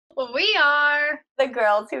We are. The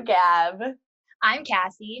Girls Who Gab. I'm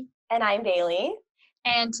Kassie. And I'm Bayley.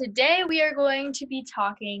 And today we are going to be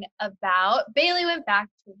talking about Bayley went back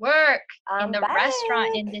to work in the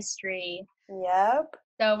restaurant industry. Yep.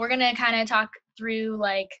 So we're going to kind of talk through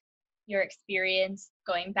like your experience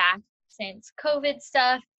going back since COVID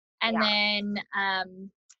stuff. And then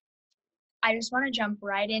I just want to jump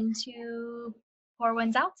right into pour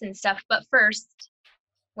ones outs and stuff. But first,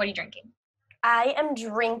 what are you drinking? I am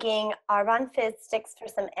drinking Arbonne Fizz Sticks for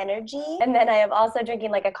some energy. And then I am also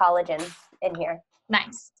drinking like a collagen in here.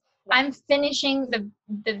 Nice. Yeah. I'm finishing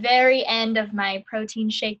the very end of my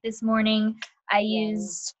protein shake this morning. I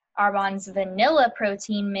used Arbonne's vanilla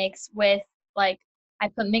protein mix with I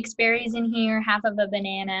put mixed berries in here, half of a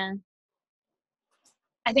banana.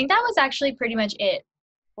 I think that was actually pretty much it.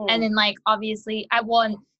 And then obviously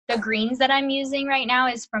the greens that I'm using right now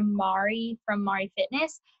is from Mari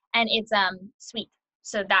Fitness, and it's sweet.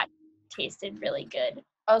 So that tasted really good.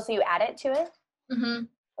 Oh, so you add it to it? Mm-hmm.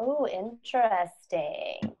 Oh,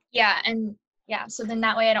 interesting. Yeah, and so then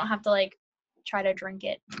that way I don't have to try to drink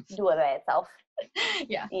it. Do it by itself.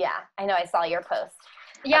 Yeah. Yeah, I know, I saw your post.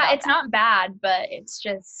 Yeah, it's not bad, but it's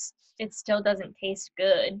just, it still doesn't taste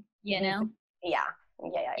good, you know? Yeah.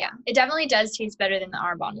 It definitely does taste better than the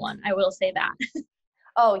Arbonne one. I will say that.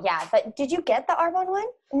 Oh, yeah. But did you get the Arbonne one?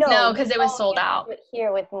 No, because it was sold out.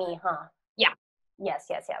 Here with me, huh? Yeah. Yes.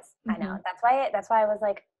 Mm-hmm. I know. That's why I was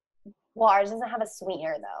like, well, ours doesn't have a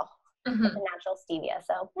sweetener though. Mm-hmm. It's a natural stevia.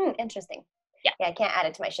 So, interesting. Yeah, I can't add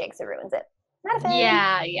it to my shake, so it ruins it. Not a fan.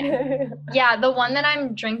 Yeah. Yeah, the one that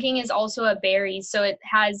I'm drinking is also a berry. So it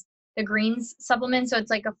has the greens supplement. So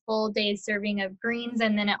it's like a full day's serving of greens.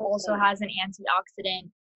 And then it also has an antioxidant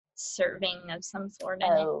serving of some sort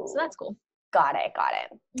in it. So that's cool. Got it.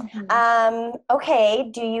 Mm-hmm. Okay.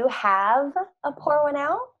 Do you have a pour one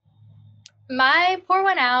out? My pour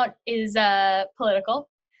one out is political.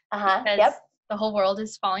 Yep. The whole world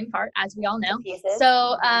is falling apart, as we all know.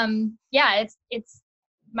 So, it's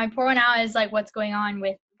my pour one out is what's going on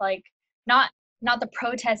with not the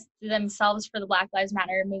protests themselves for the Black Lives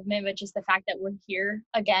Matter movement, but just the fact that we're here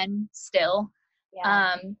again still,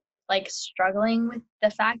 struggling with the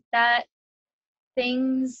fact that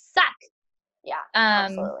things suck. Yeah,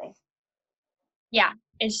 absolutely. Yeah,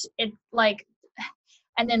 it's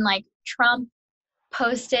and then Trump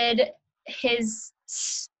posted his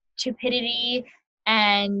stupidity,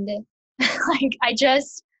 and I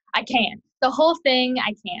can't. The whole thing,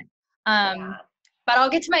 I can't. But I'll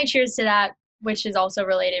get to my cheers to that, which is also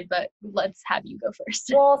related, but let's have you go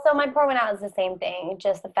first. Well, so my pour one out is the same thing,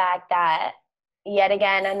 just the fact that yet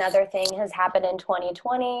again, another thing has happened in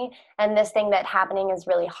 2020, and this thing that's happening is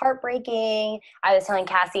really heartbreaking. I was telling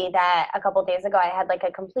Kassie that a couple of days ago, I had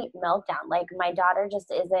a complete meltdown. My daughter just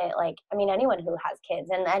isn't anyone who has kids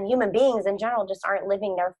and human beings in general just aren't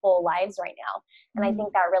living their full lives right now. And I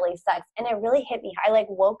think that really sucks. And it really hit me. I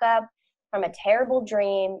woke up from a terrible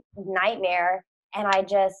dream, nightmare, and I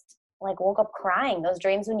just woke up crying. Those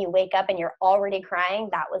dreams when you wake up and you're already crying,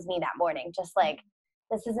 that was me that morning. Just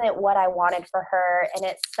this isn't what I wanted for her, and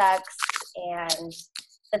it sucks. And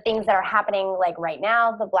the things that are happening right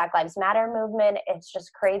now, the Black Lives Matter movement, it's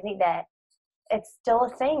just crazy that it's still a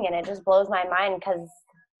thing, and it just blows my mind because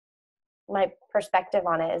my perspective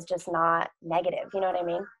on it is just not negative. You know what I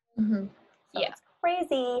mean? Mm-hmm. So it's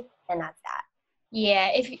crazy, and that's that. Yeah,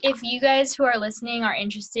 if you guys who are listening are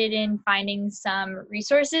interested in finding some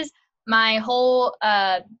resources, my whole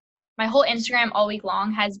Instagram all week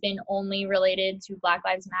long has been only related to Black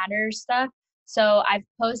Lives Matter stuff. So I've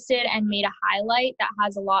posted and made a highlight that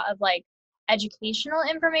has a lot of educational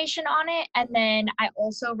information on it. And then I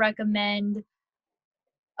also recommend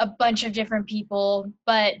a bunch of different people,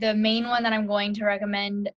 but the main one that I'm going to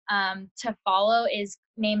recommend to follow is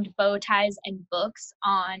named Bow Ties and Books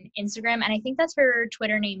on Instagram, and I think that's her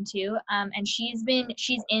Twitter name too. And she's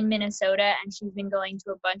in Minnesota, and she's been going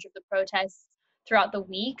to a bunch of the protests throughout the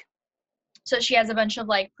week. So she has a bunch of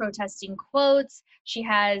protesting quotes. She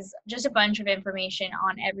has just a bunch of information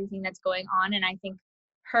on everything that's going on, and I think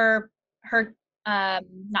her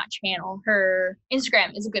Instagram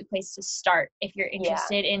is a good place to start if you're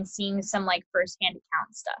interested in seeing some firsthand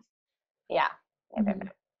account stuff. Yeah. Mm-hmm.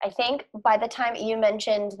 I think by the time you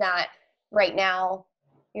mentioned that right now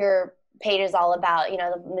your page is all about,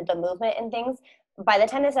 the movement and things, by the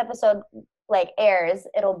time this episode airs,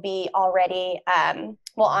 it'll be already,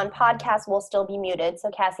 on podcasts, we'll still be muted. So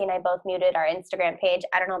Kassie and I both muted our Instagram page.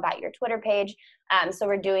 I don't know about your Twitter page. So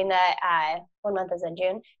we're doing that, what month is it,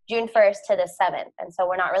 June 1st to the 7th. And so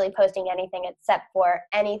we're not really posting anything except for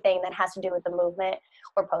anything that has to do with the movement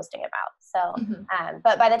we're posting about. So,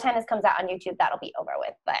 but by the time this comes out on YouTube, that'll be over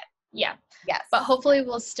with. But Yeah. Yes. But hopefully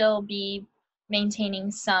we'll still be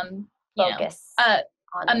maintaining some, focus on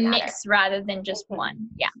a the matter. mix rather than just one.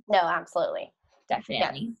 Yeah. No, absolutely.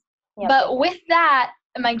 Definitely. Yes. But with that,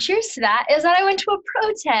 my cheers to that is that I went to a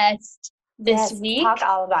protest this week. Talk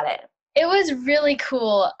all about it. It was really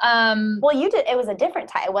cool. Well, you did. It was a different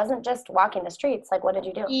type. It wasn't just walking the streets. Like, what did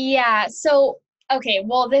you do? Yeah. So, okay.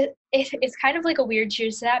 Well, it's kind of like a weird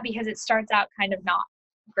cheers to that because it starts out kind of not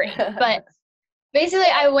great. But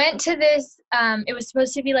basically, I went to this, it was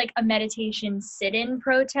supposed to be like a meditation sit-in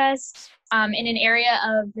protest in an area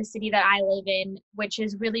of the city that I live in, which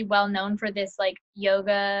is really well known for this like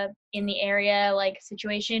yoga in the area like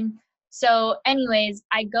situation. So anyways,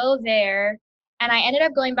 I go there and I ended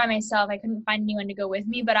up going by myself. I couldn't find anyone to go with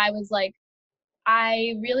me, but I was like,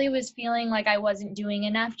 I really was feeling like I wasn't doing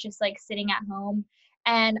enough just like sitting at home.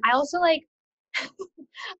 And I also like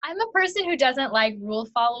I'm a person who doesn't like rule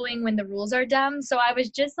following when the rules are dumb. So I was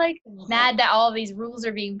just like mad that all of these rules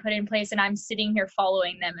are being put in place and I'm sitting here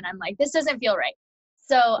following them. And I'm like, this doesn't feel right.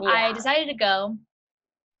 So I decided to go.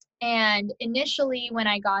 And initially, when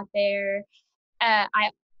I got there,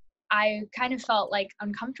 I kind of felt like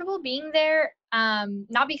uncomfortable being there.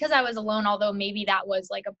 Not because I was alone, although maybe that was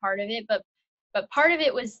like a part of it, but part of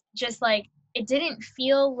it was just like it didn't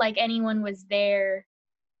feel like anyone was there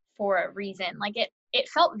for a reason. Like it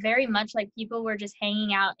felt very much like people were just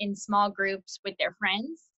hanging out in small groups with their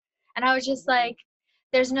friends. And I was just like,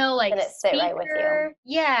 there's no like Did it sit right with you?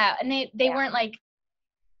 Yeah. And they weren't like,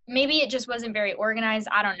 maybe it just wasn't very organized.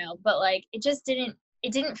 I don't know. But like it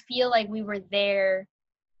didn't feel like we were there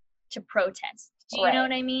to protest. Do you know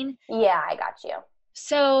what I mean? Yeah, I got you.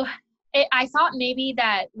 So I thought maybe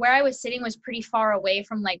that where I was sitting was pretty far away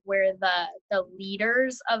from like where the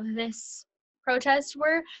leaders of this protest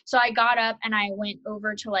were. So I got up and I went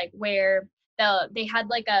over to like where they had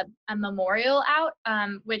like a memorial out,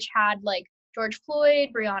 which had like George Floyd,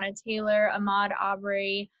 Breonna Taylor, Ahmaud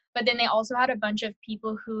Arbery, but then they also had a bunch of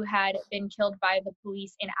people who had been killed by the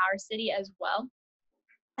police in our city as well.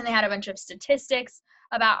 And they had a bunch of statistics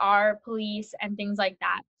about our police and things like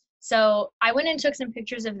that. So I went and took some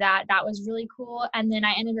pictures of that. That was really cool. And then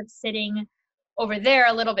I ended up sitting over there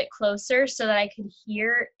a little bit closer so that I could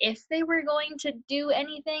hear if they were going to do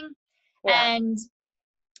anything. Yeah. And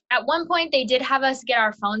at one point they did have us get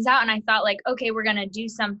our phones out and I thought like, okay, we're going to do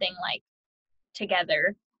something like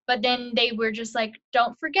together. But then they were just like,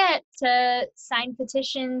 don't forget to sign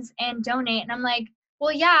petitions and donate. And I'm like,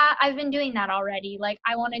 well, yeah, I've been doing that already. Like,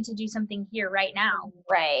 I wanted to do something here right now.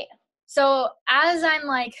 Right. So as I'm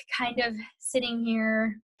like kind of sitting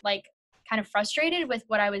here, like kind of frustrated with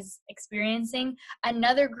what I was experiencing,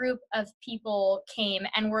 another group of people came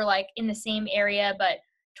and were like in the same area, but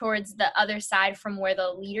towards the other side from where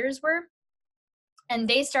the leaders were. And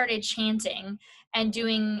they started chanting and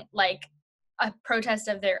doing like a protest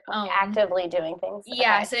of their own. Actively doing things.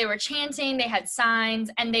 Yeah, okay. So they were chanting, they had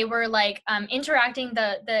signs, and they were like interacting.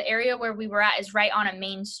 The area where we were at is right on a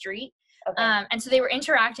main street. Okay. And so they were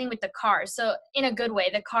interacting with the cars. So in a good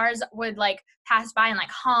way, the cars would like pass by and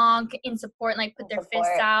like honk in support and like put their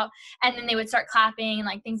fists out. And then they would start clapping and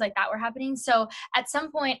like things like that were happening. So at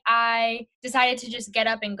some point I decided to just get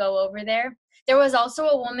up and go over there. There was also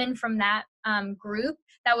a woman from that group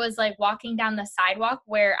that was like walking down the sidewalk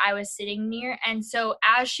where I was sitting near. And so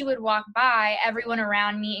as she would walk by, everyone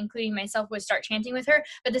around me, including myself, would start chanting with her.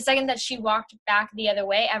 But the second that she walked back the other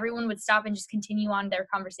way, everyone would stop and just continue on their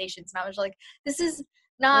conversations. And I was like, this is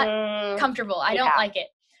not comfortable. I don't like it.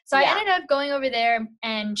 So I ended up going over there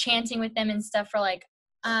and chanting with them and stuff for like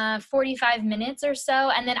 45 minutes or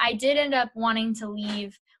so. And then I did end up wanting to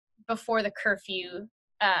leave before the curfew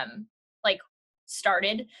like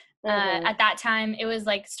started. At that time it was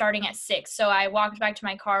like starting at 6, so I walked back to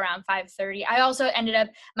my car around 5:30. I also ended up,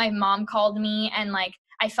 my mom called me and like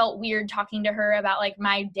I felt weird talking to her about like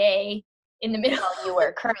my day in the middle. Well, you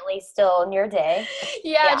were currently still in your day.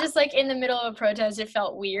 Yeah, just like in the middle of a protest, it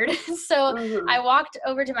felt weird. So I walked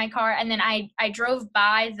over to my car and then I drove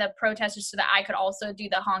by the protesters so that I could also do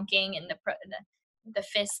the honking and the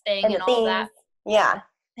fist thing and all that. Yeah.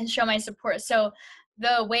 And show my support. So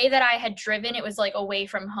the way that I had driven, it was like away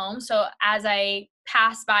from home. So as I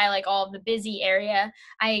passed by like all of the busy area,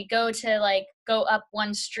 I go up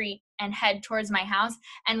one street and head towards my house.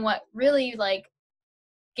 And what really like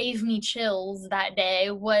gave me chills that day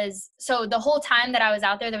was, so the whole time that I was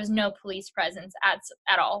out there was no police presence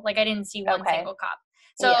at all. Like I didn't see one single cop.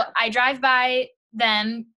 So I drive by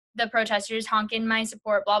them, the protesters, honking my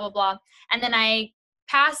support, blah, blah, blah. And then I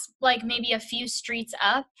pass like maybe a few streets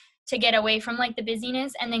up to get away from like the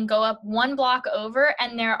busyness, and then go up one block over,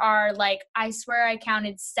 and there are like, I swear I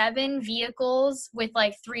counted 7 vehicles with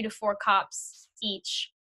like 3 to 4 cops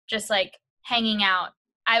each, just like hanging out.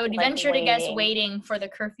 I would Like venture to guess waiting. waiting for the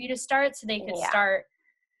curfew to start so they could Yeah. start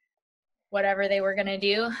whatever they were gonna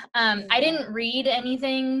do. I didn't read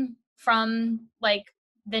anything from like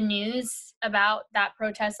the news about that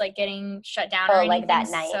protest like getting shut down or anything. Like that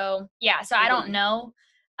night. So yeah, so I don't know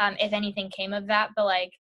if anything came of that, but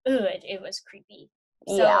like, it was creepy.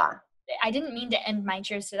 So Yeah. I didn't mean to end my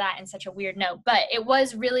cheers to that in such a weird note, but it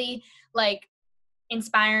was really like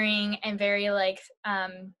inspiring and very like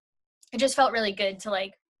it just felt really good to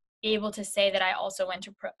like be able to say that I also went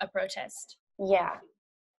to a protest. Yeah.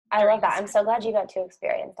 I love that. I'm so glad you got to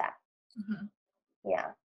experience that. Mm-hmm. Yeah.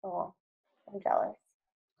 Oh, I'm jealous.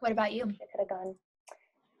 What about you? I could have gone.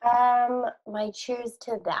 My cheers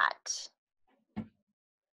to that.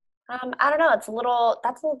 I don't know.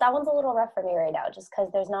 That one's a little rough for me right now, just because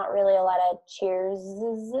there's not really a lot of cheers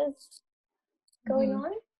going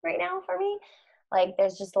on right now for me. Like,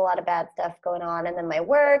 there's just a lot of bad stuff going on. And then my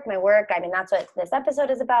work, I mean, that's what this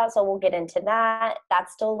episode is about, so we'll get into that.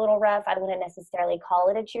 That's still a little rough. I wouldn't necessarily call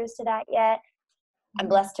it a cheers to that yet. I'm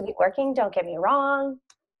blessed to be working, don't get me wrong.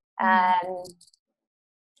 And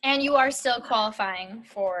you are still qualifying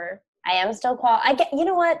for... I am still you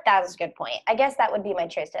know what? That was a good point. I guess that would be my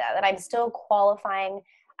cheers to that I'm still qualifying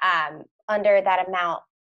under that amount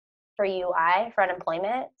for UI, for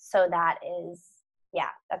unemployment. So that is,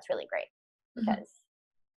 that's really great. Because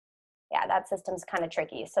that system's kind of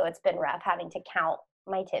tricky, so it's been rough having to count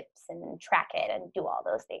my tips and track it and do all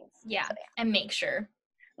those things. And make sure.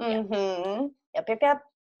 Yep.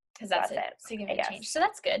 Because that's a significant change, so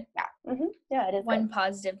that's good. Yeah, it is one good.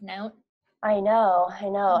 Positive note. I know.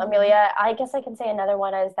 Amelia, I guess I can say another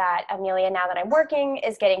one is that Amelia, now that I'm working,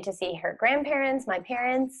 is getting to see her grandparents, my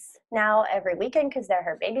parents, now every weekend, because they're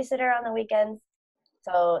her babysitter on the weekends.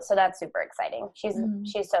 So that's super exciting. She's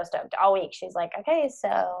so stoked all week. She's like, okay,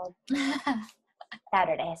 so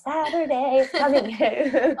Saturday coming.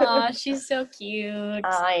 Aw, she's so cute.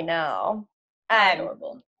 I know.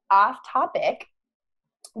 Adorable. Off topic,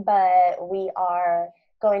 but we are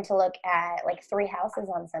going to look at like 3 houses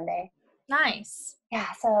on Sunday. Nice. Yeah,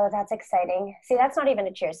 so that's exciting. See, that's not even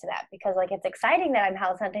a cheers to that, because like it's exciting that I'm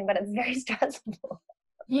house hunting, but it's very stressful.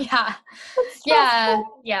 Yeah.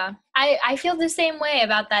 I feel the same way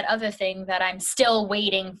about that other thing that I'm still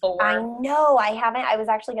waiting for. I know. I haven't. I was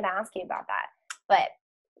actually going to ask you about that, but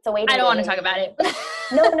it's a waiting. I don't want to talk about it.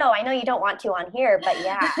 No. I know you don't want to on here, but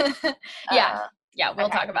yeah. We'll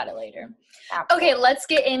talk about it later. Absolutely. Okay, let's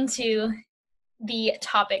get into the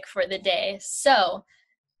topic for the day. So,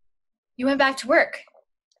 you went back to work.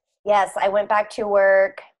 Yes, I went back to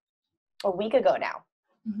work a week ago now.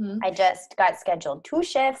 I just got scheduled 2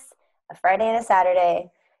 shifts, a Friday and a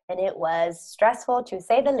Saturday, and it was stressful to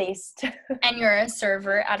say the least. And you're a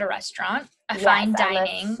server at a restaurant, fine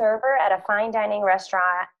dining. I'm a server at a fine dining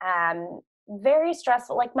restaurant. Very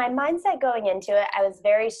stressful. Like, my mindset going into it, I was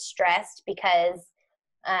very stressed because,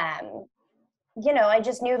 I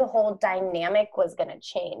just knew the whole dynamic was going to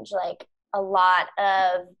change. Like, a lot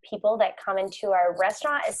of people that come into our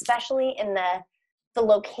restaurant, especially in the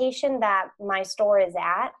location that my store is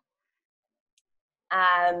at,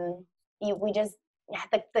 we just,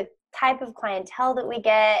 the type of clientele that we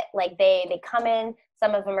get, like they come in,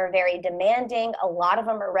 some of them are very demanding, a lot of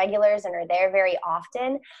them are regulars and are there very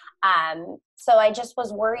often. So I just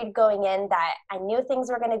was worried going in that I knew things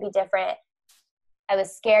were going to be different. I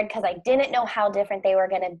was scared because I didn't know how different they were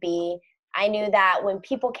going to be. I knew that when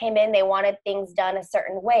people came in, they wanted things done a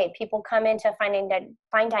certain way. People come into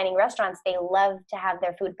fine dining restaurants, they love to have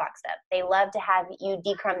their food boxed up. They love to have you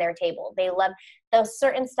decrumb their table. They love those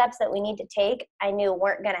certain steps that we need to take, I knew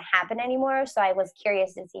weren't going to happen anymore. So I was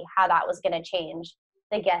curious to see how that was going to change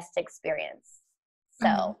the guest experience.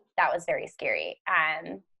 So that was very scary.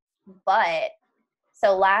 But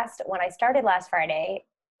so when I started last Friday,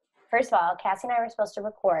 first of all, Kassie and I were supposed to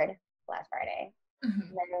record last Friday. And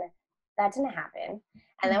then that didn't happen.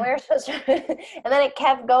 And then we were supposed to, and then it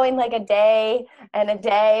kept going like a day and a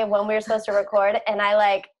day when we were supposed to record. And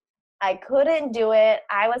I couldn't do it.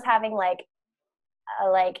 I was having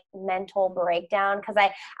a mental breakdown because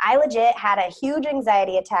I legit had a huge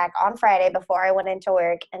anxiety attack on Friday before I went into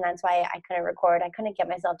work. And that's why I couldn't record. I couldn't get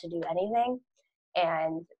myself to do anything.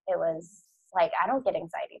 And it was like, I don't get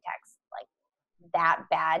anxiety attacks like that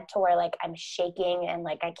bad to where like I'm shaking and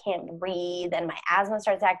like I can't breathe and my asthma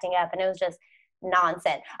starts acting up, and it was just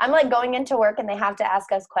nonsense. I'm like going into work and they have to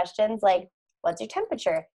ask us questions like, what's your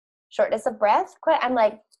temperature? Shortness of breath? I'm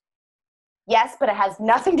like, yes, but it has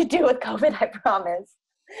nothing to do with COVID, I promise.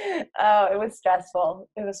 Oh, it was stressful.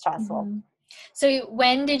 It was stressful. Mm-hmm. So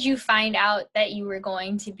when did you find out that you were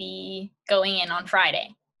going to be going in on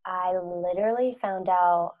Friday? I literally found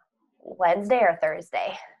out Wednesday or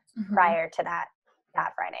Thursday Mm-hmm. prior to that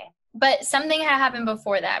Friday. But something had happened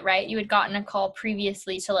before that, right? You had gotten a call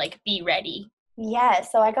previously to like be ready. Yeah,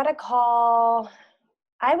 so I got a call,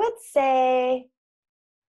 I would say,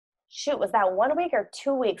 shoot, was that 1 week or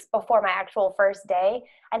 2 weeks before my actual first day?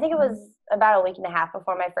 I think it Mm-hmm. was about a week and a half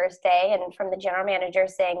before my first day, and from the general manager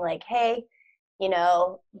saying like, hey,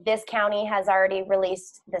 this county has already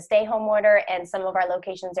released the stay home order and some of our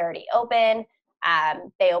locations are already open.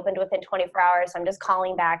 They opened within 24 hours. So I'm just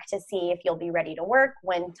calling back to see if you'll be ready to work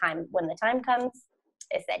when the time comes.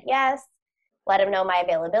 I said yes. Let them know my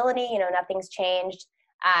availability. Nothing's changed,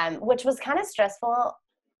 which was kind of stressful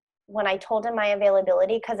when I told him my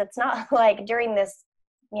availability, because it's not like during this,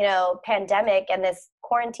 pandemic and this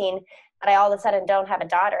quarantine that I all of a sudden don't have a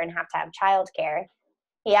daughter and have to have childcare.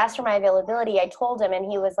 He asked for my availability. I told him, and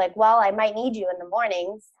he was like, well, I might need you in the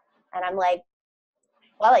mornings. And I'm like,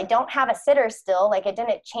 well, I don't have a sitter still. Like, it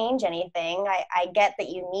didn't change anything. I get that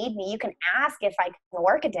you need me. You can ask if I can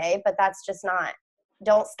work a day, but that's just not,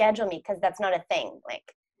 don't schedule me, because that's not a thing.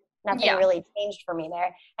 Like, nothing Yeah. really changed for me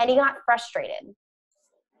there. And he got frustrated.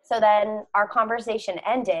 So then our conversation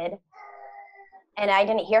ended, and I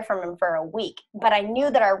didn't hear from him for a week, but I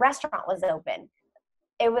knew that our restaurant was open.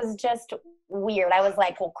 It was just weird. I was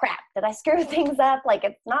like, well, crap, did I screw things up? Like,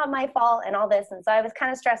 it's not my fault and all this. And so I was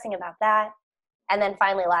kind of stressing about that. And then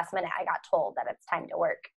finally, last minute, I got told that it's time to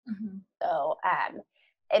work. Mm-hmm. So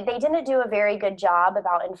they didn't do a very good job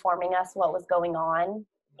about informing us what was going on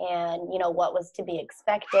and, what was to be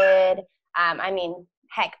expected.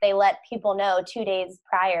 Heck, they let people know 2 days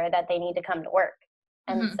prior that they need to come to work.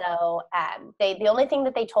 And Mm-hmm. so the only thing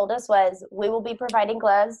that they told us was, we will be providing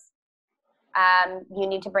gloves. You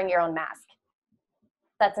need to bring your own mask.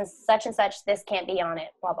 That's such and such. This can't be on it,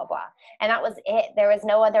 blah, blah, blah. And that was it. There was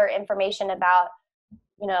no other information about,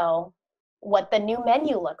 what the new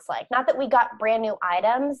menu looks like. Not that we got brand new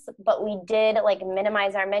items, but we did like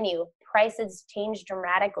minimize our menu. Prices changed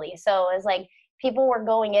dramatically. So it was like people were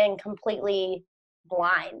going in completely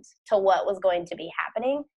blind to what was going to be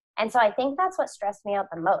happening. And so I think that's what stressed me out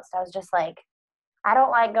the most. I was just like, I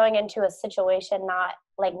don't like going into a situation not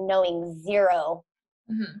like knowing zero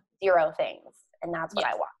Mm-hmm. things. And that's what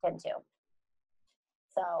Yeah. I walked into.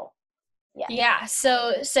 So, yeah. Yeah.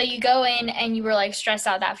 So you go in and you were like stressed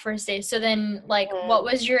out that first day. So then like what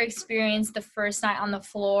was your experience the first night on the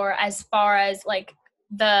floor as far as like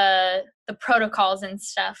the protocols and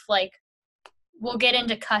stuff? Like we'll get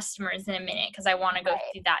into customers in a minute because I want to go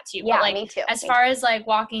through that too. Yeah, but like me too. as far as like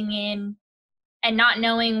walking in and not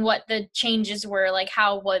knowing what the changes were, like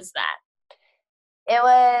how was that? It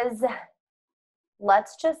was,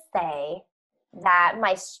 let's just say that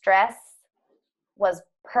my stress was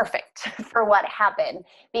perfect for what happened,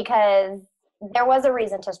 because there was a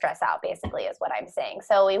reason to stress out, basically, is what I'm saying.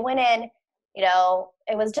 So we went in,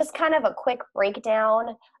 it was just kind of a quick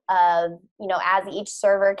breakdown of, as each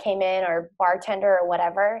server came in or bartender or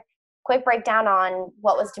whatever, quick breakdown on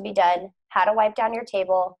what was to be done, how to wipe down your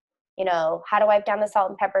table, how to wipe down the salt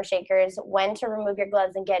and pepper shakers, when to remove your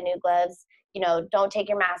gloves and get new gloves, don't take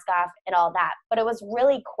your mask off and all that. But it was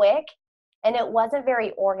really quick and it wasn't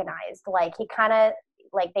very organized. Like he kind of,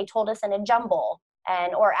 like they told us in a jumble,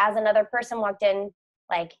 or as another person walked in,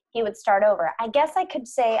 like he would start over. I guess I could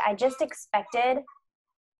say I just expected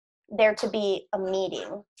there to be a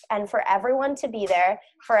meeting and for everyone to be there,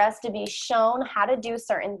 for us to be shown how to do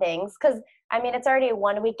certain things. Because it's already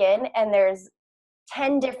 1 week in and there's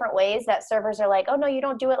 10 different ways that servers are like, oh no, you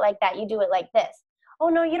don't do it like that, you do it like this. Oh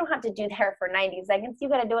no, you don't have to do that for 90 seconds, you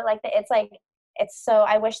got to do it like that. It's like, it's so,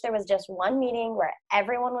 I wish there was just one meeting where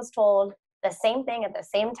everyone was told the same thing at the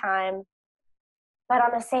same time, but on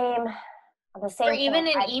the same Or point, even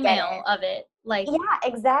an I get email it. of it, like Yeah,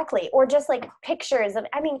 exactly. Or just like pictures of,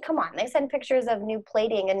 come on, they send pictures of new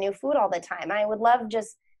plating and new food all the time. I would love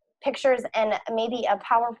just pictures and maybe a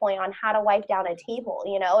PowerPoint on how to wipe down a table.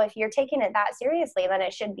 If you're taking it that seriously, then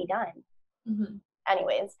it should be done. mm-hmm.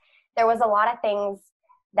 Anyways, there was a lot of things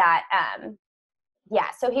that,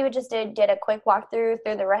 so he would just did a quick walkthrough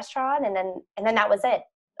through the restaurant and then that was it.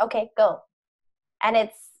 Okay, go. And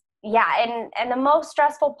it's, and the most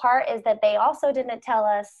stressful part is that they also didn't tell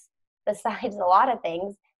us, besides a lot of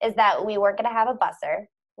things, is that we weren't going to have a busser.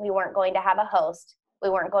 We weren't going to have a host. We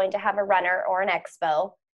weren't going to have a runner or an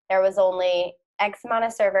expo. There was only X amount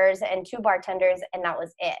of servers and 2 bartenders, and that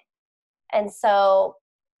was it. And so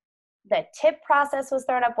the tip process was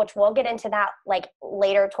thrown up, which we'll get into that like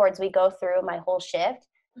later towards we go through my whole shift.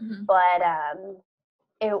 Mm-hmm. But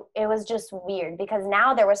it was just weird because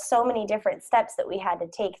now there were so many different steps that we had to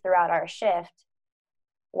take throughout our shift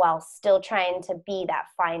while still trying to be that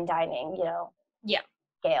fine dining, Yeah.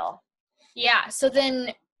 scale. Yeah. So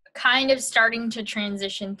then kind of starting to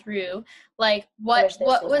transition through, like what was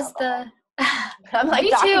alcohol. the I'm like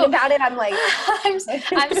Me talking too. about it. I'm like,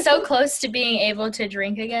 I'm so close to being able to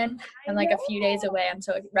drink again. I'm like a few days away. I'm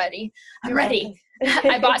so ready. I'm ready.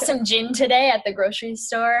 I bought some gin today at the grocery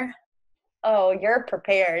store. Oh, you're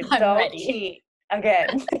prepared. I'm Don't ready. cheat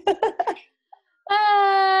again.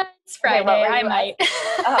 It's Friday. I might.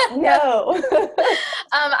 No.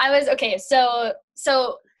 I was okay. So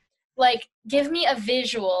like, give me a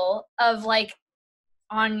visual of like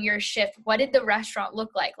on your shift. What did the restaurant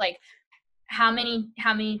look like? Like, how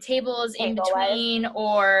many tables in between,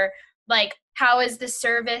 or like how is the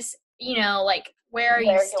service, like where are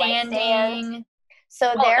you standing?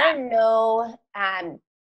 So there are no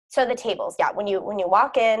so the tables, when you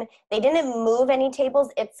walk in, they didn't move any tables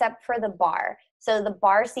except for the bar. So the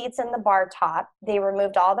bar seats and the bar top, they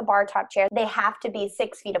removed all the bar top chairs. They have to be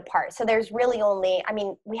 6 feet apart. So there's really only,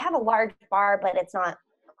 we have a large bar, but it's not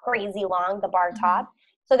crazy long, the bar top.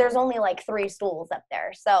 So there's only like 3 stools up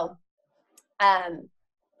there. So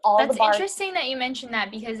that's interesting that you mentioned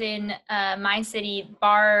that, because in my city,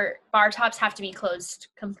 bar tops have to be closed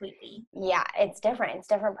completely. Yeah, it's different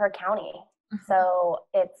per county. So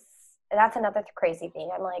that's another crazy thing.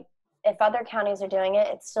 I'm like, if other counties are doing it,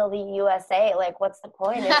 it's still the USA. Like, what's the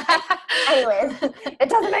point? Anyways, it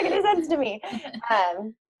doesn't make any sense to me.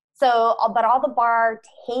 But all the bar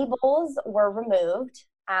tables were removed,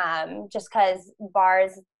 just because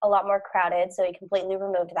bars a lot more crowded. So we completely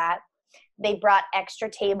removed that. They brought extra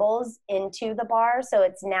tables into the bar, so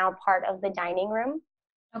it's now part of the dining room.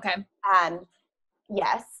 Okay.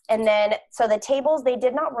 Yes. And then, so the tables, they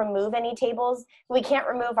did not remove any tables. We can't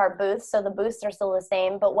remove our booths, so the booths are still the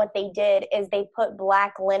same. But what they did is they put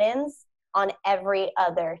black linens on every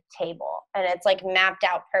other table. And it's like mapped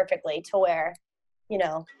out perfectly to where,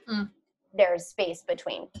 there's space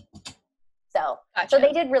between. So, Gotcha. So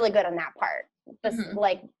they did really good on that part.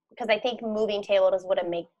 Because I think moving tables would have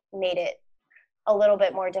made it a little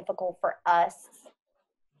bit more difficult for us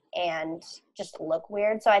and just look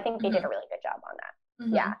weird. So I think they did a really good job on that.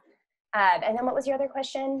 Mm-hmm. Yeah. And then what was your other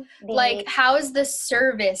question? Like, how is the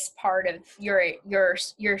service part of your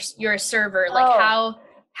server? Like,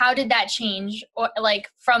 how did that change, or like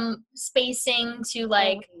from spacing to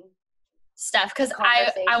like stuff? Because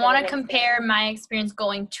I want to compare my experience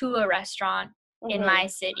going to a restaurant in my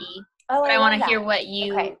city. But I want to hear what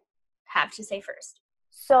you have to say first.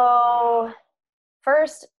 So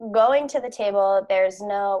first, going to the table,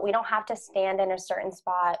 we don't have to stand in a certain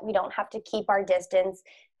spot. We don't have to keep our distance.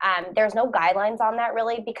 There's no guidelines on that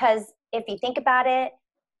really, because if you think about it,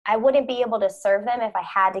 I wouldn't be able to serve them if I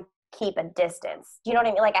had to keep a distance. Do you know what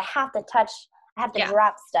I mean? Like, I have to touch, I have to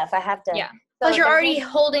drop stuff. I have to. Yeah. Because you're already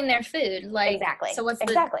holding their food. Like, exactly. So what's the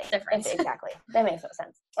difference? Exactly. That makes no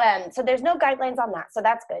sense. So there's no guidelines on that. So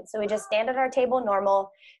that's good. So we just stand at our table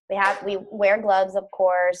normal. We wear gloves, of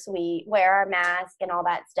course. We wear our mask and all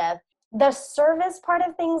that stuff. The service part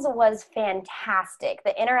of things was fantastic.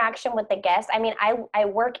 The interaction with the guests. I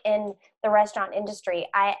work in the restaurant industry.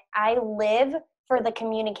 I live for the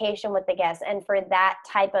communication with the guests and for that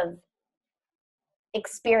type of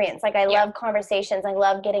experience. Like, I love conversations. I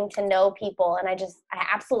love getting to know people. And I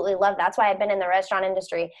absolutely love, that's why I've been in the restaurant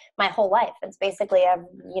industry my whole life. It's basically,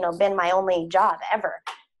 been my only job ever.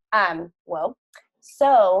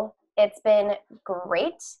 So it's been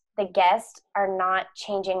great. The guests are not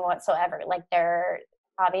changing whatsoever. Like,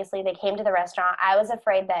 obviously they came to the restaurant. I was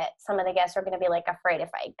afraid that some of the guests were going to be like afraid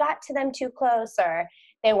if I got to them too close, or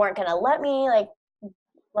they weren't going to let me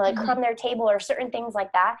crumb their table or certain things like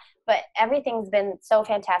that. But everything's been so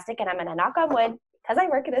fantastic, and I'm going to knock on wood because I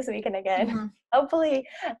work this weekend again. Mm-hmm. Hopefully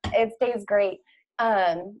it stays great.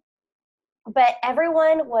 But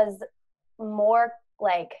everyone was more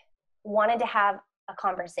like wanted to have a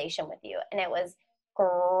conversation with you, and it was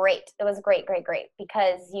great. It was great,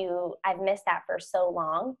 because I've missed that for so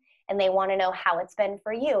long, and they want to know how it's been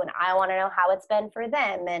for you, and I want to know how it's been for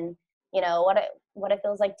them, and what it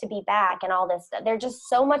feels like to be back and all this stuff. There're just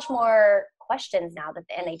so much more questions now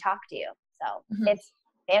and they talk to you. So It's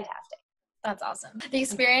fantastic. That's awesome. The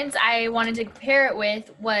experience I wanted to compare it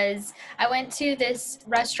with was I went to this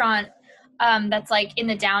restaurant that's like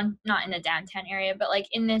not in the downtown area, but like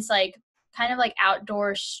in this like kind of like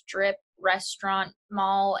outdoor strip restaurant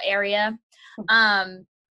mall area.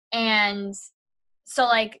 And so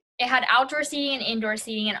like it had outdoor seating and indoor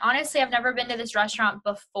seating. And honestly, I've never been to this restaurant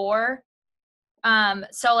before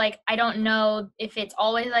So like I don't know if it's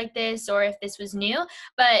always like this or if this was new,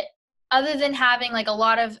 but other than having like a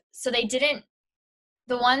lot of, so they didn't,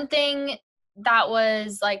 the one thing that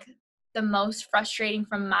was like the most frustrating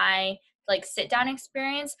from my like sit down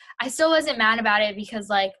experience, I still wasn't mad about it because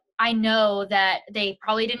like I know that they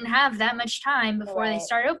probably didn't have that much time before they Right.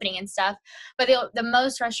 started opening and stuff. But the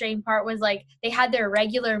most frustrating part was like they had their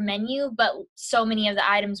regular menu, but so many of the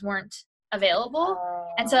items weren't available.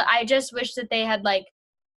 And so I just wish that they had like,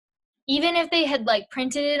 even if they had like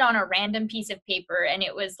printed it on a random piece of paper and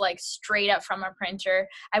it was like straight up from a printer,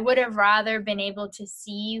 I would have rather been able to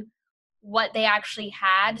see what they actually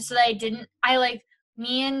had so that I like,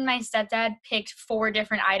 me and my stepdad picked 4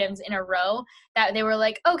 different items in a row that they were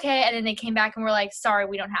like, okay. And then they came back and were like, sorry,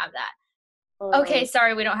 we don't have that. Okay,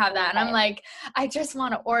 sorry, we don't have that. And I'm like, I just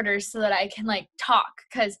want to order so that I can like talk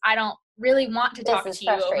because I don't really want to talk to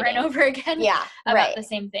you over and over again about the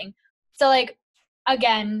same thing. So like,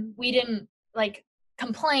 again, we didn't like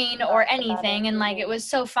complain or anything and like it was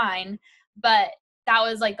so fine. But that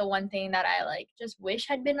was like the one thing that I like just wish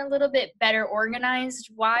had been a little bit better organized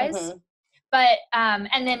wise. But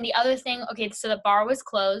and then the other thing, okay, so the bar was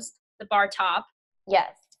closed, the bar top.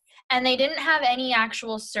 Yes. And they didn't have any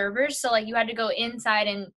actual servers, so like you had to go inside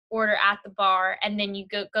and order at the bar and then you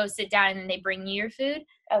go sit down and then they bring you your food.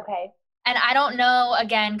 Okay. And I don't know,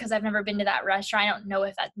 again, because I've never been to that restaurant, I don't know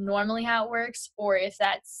if that's normally how it works or if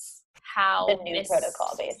that's how the new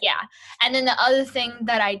protocol, basically. Yeah. And then the other thing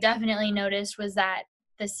that I definitely noticed was that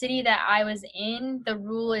the city that I was in, the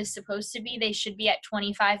rule is supposed to be they should be at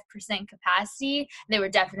 25% capacity. They were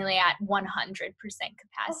definitely at 100%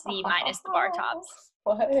 capacity minus the bar tops.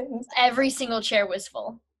 What? Every single chair was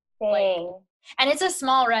full. Dang. Like, and it's a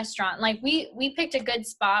small restaurant. Like we picked a good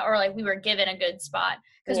spot, or like we were given a good spot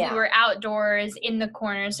because we were outdoors in the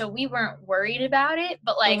corner, so we weren't worried about it.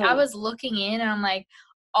 But like I was looking in and I'm like,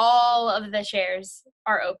 all of the chairs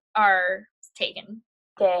are taken.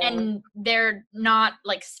 Dang. And they're not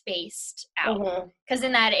like spaced out because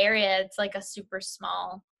in that area it's like a super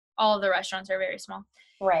small, all of the restaurants are very small.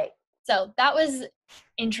 Right. So that was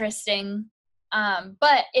interesting.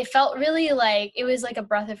 But it felt really like it was like a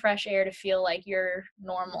breath of fresh air to feel like you're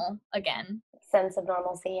normal again. Sense of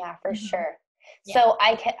normalcy, yeah, for sure. Yeah. So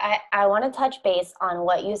I want to touch base on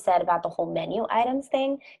what you said about the whole menu items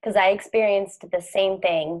thing, because I experienced the same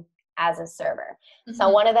thing as a server. So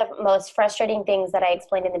one of the most frustrating things that I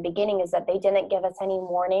explained in the beginning is that they didn't give us any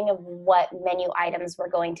warning of what menu items were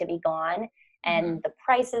going to be gone and the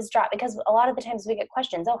prices dropped, because a lot of the times we get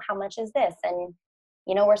questions, oh, how much is this? And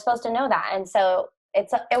you know, we're supposed to know that. And so it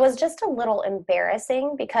was just a little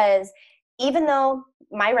embarrassing because even though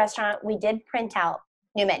my restaurant, we did print out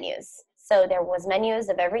new menus. So there was menus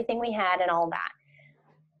of everything we had and all that.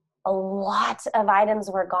 A lot of items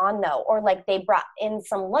were gone though, or like they brought in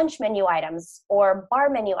some lunch menu items or bar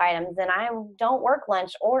menu items, and I don't work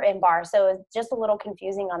lunch or in bar. So it's just a little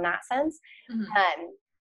confusing on that sense.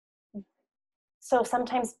 So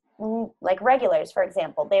sometimes like regulars, for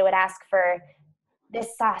example, they would ask for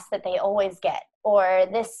this sauce that they always get or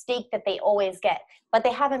this steak that they always get, but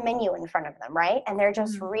they have a menu in front of them, right? And they're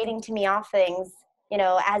just reading to me off things, you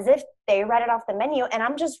know, as if they read it off the menu, and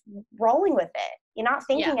I'm just rolling with it. You're not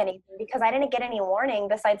thinking anything because I didn't get any warning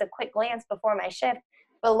besides a quick glance before my shift.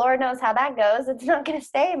 But Lord knows how that goes. It's not going to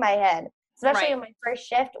stay in my head, especially in my first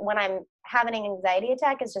shift when I'm having an anxiety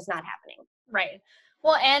attack. It's just not happening. Right.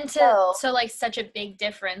 Well, and so like such a big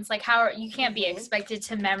difference, like how you can't be expected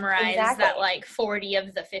to memorize that like 40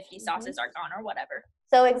 of the 50 sauces are gone or whatever.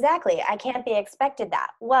 So exactly, I can't be expected that.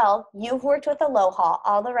 Well, you've worked with Aloha.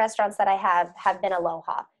 All the restaurants that I have been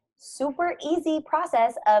Aloha. Super easy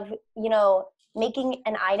process of, you know, making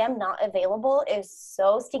an item not available is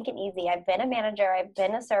so stinking easy. I've been a manager, I've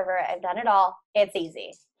been a server, I've done it all. It's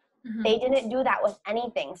easy. They didn't do that with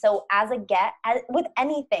anything. So with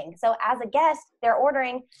anything. So as a guest, they're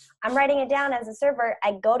ordering, I'm writing it down as a server.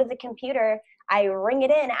 I go to the computer, I ring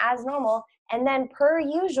it in as normal. And then per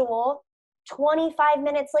usual, 25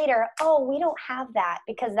 minutes later, oh, we don't have that,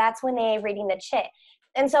 because that's when they're reading the chit.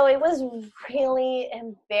 And so it was really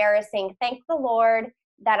embarrassing. Thank the Lord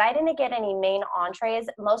that I didn't get any main entrees.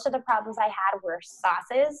 Most of the problems I had were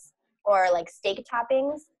sauces or like steak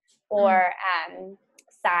toppings or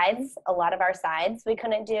sides. A lot of our sides we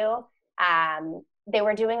couldn't do. They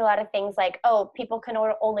were doing a lot of things like, oh, people can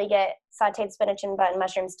only get sauteed spinach and button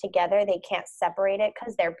mushrooms together. They can't separate it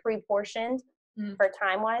because they're pre-portioned for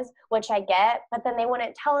time-wise, which I get. But then they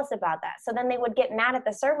wouldn't tell us about that. So then they would get mad at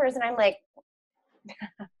the servers, and I'm like,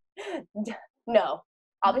 no,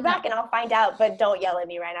 I'll be back and I'll find out, but don't yell at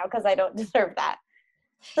me right now because I don't deserve that.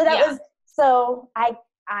 So that was, so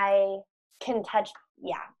I can touch.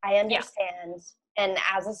 Yeah, I understand. Yeah. And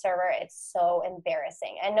as a server, it's so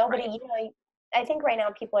embarrassing. And nobody, right. I think right now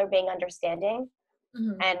people are being understanding.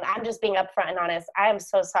 Mm-hmm. And I'm just being upfront and honest. I am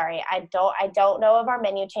so sorry. I don't know of our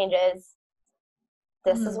menu changes.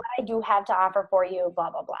 This is what I do have to offer for you, blah,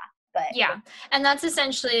 blah, blah. But yeah. And that's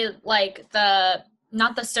essentially like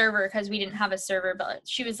not the server, because we didn't have a server, but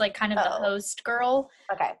she was like kind of the host girl.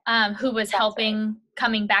 Okay. Who was helping,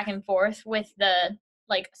 coming back and forth with the,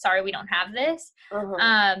 like, sorry, we don't have this.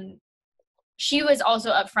 Mm-hmm. She was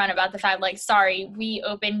also upfront about the fact, like, sorry, we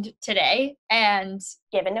opened today and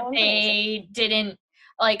given no information. They didn't,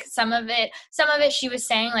 like, some of it she was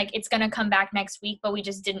saying, like, it's going to come back next week, but we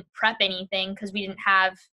just didn't prep anything because we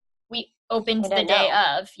opened the day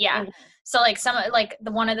of. Yeah. Mm-hmm. So, like,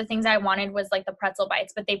 one of the things I wanted was, like, the pretzel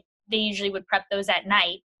bites, but they usually would prep those at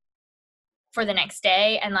night for the next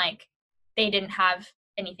day, and, like, they didn't have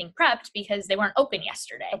anything prepped because they weren't open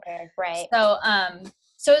yesterday. Okay, right.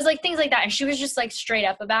 So it was, like, things like that, and she was just, like, straight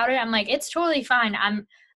up about it. I'm like, it's totally fine.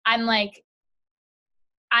 I'm like,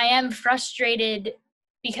 I am frustrated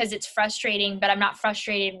because it's frustrating, but I'm not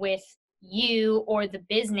frustrated with you or the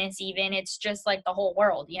business even. It's just, like, the whole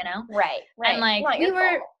world, you know? Right. And, like,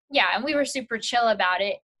 and we were super chill about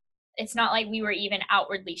it. It's not like we were even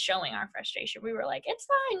outwardly showing our frustration. We were like, it's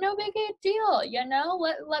fine, no big deal, you know?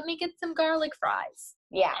 Let me get some garlic fries.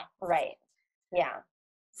 Yeah, right. Yeah.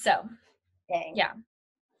 So, dang. Yeah.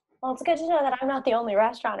 Well, it's good to know that I'm not the only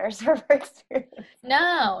restaurant or server experience.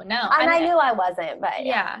 No. And I knew I wasn't, but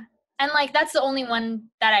yeah. And, like, that's the only one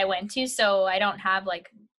that I went to, so I don't have,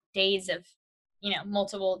 like, days of,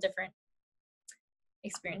 multiple different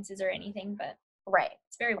experiences or anything, but right.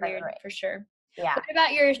 It's very weird for sure. Yeah. What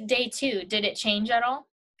about your day 2? Did it change at all?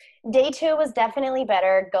 Day 2 was definitely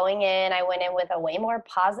better. Going in, I went in with a way more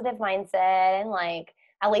positive mindset, and, like,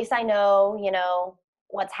 at least I know,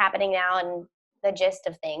 what's happening now and the gist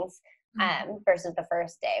of things, versus the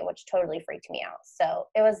first day, which totally freaked me out. So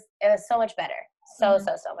it was so much better. So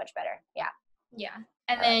much better. Yeah. Yeah.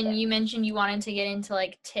 And then you mentioned you wanted to get into,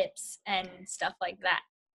 like, tips and stuff like that.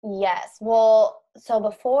 Yes. Well, so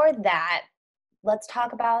before that, let's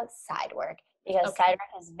talk about side work, because side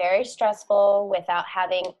work is very stressful without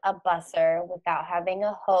having a busser, without having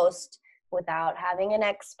a host, without having an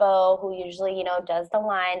expo who usually, does the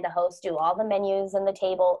line. The hosts do all the menus and the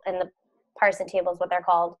table, and the parson tables, what they're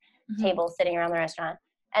called, tables sitting around the restaurant.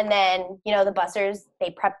 And then, the bussers, they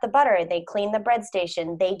prep the butter, they clean the bread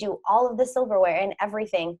station, they do all of the silverware and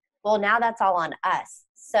everything. Well, now that's all on us.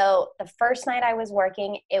 So the first night I was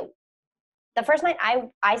working, the first night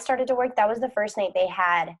I started to work, that was the first night they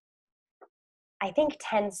had, I think,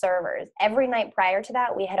 10 servers. Every night prior to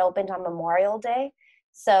that, we had opened on Memorial Day.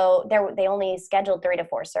 So they only scheduled 3 to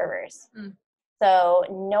 4 servers. So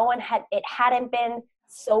it hadn't been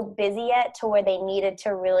so busy yet to where they needed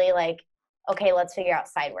to really, like, okay, let's figure out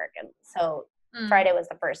side work. And so Friday was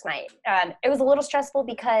the first night. It was a little stressful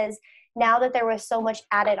because now that there was so much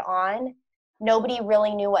added on, nobody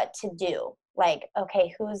really knew what to do. Like,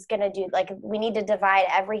 okay, who's going to do, like, we need to divide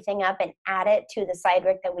everything up and add it to the side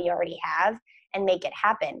work that we already have and make it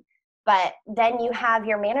happen. But then you have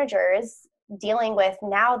your managers dealing with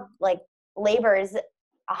now, like, labor is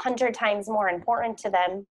 100 times more important to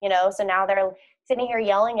them, so now they're sitting here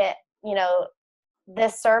yelling at,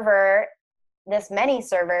 this server, this many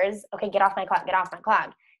servers, okay, get off my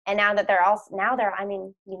clock. And now that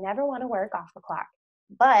you never want to work off the clock,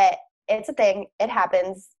 but it's a thing. It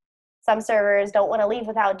happens. Some servers don't want to leave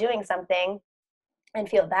without doing something and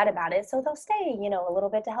feel bad about it. So they'll stay, a little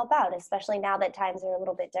bit to help out, especially now that times are a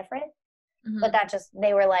little bit different. But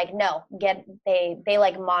they were like, no, they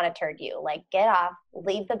like monitored you, like, get off,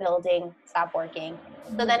 leave the building, stop working.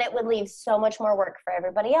 So then it would leave so much more work for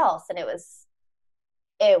everybody else. And it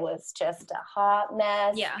was just a hot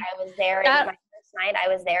mess. Yeah. I was there my first night. I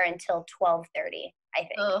was there until 12:30, I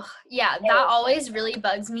think. Ugh, yeah, that always really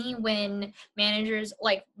bugs me when managers,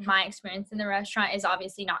 like, my experience in the restaurant is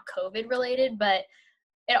obviously not COVID related, but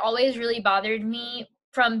it always really bothered me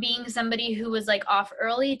from being somebody who was, like, off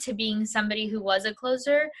early to being somebody who was a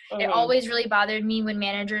closer. It always really bothered me when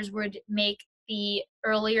managers would make the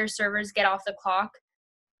earlier servers get off the clock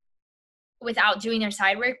without doing their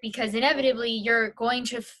side work, because inevitably you're going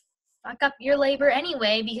to fuck up your labor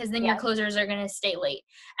anyway, because then your closers are going to stay late.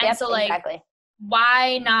 And so, like, exactly.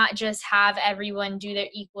 Why not just have everyone do their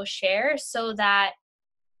equal share so that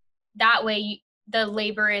way the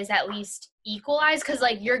labor is at least equalized? Because,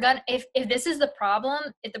 like, you're gonna, if this is the problem,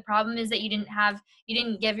 if the problem is that you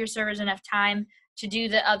didn't give your servers enough time to do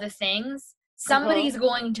the other things, somebody's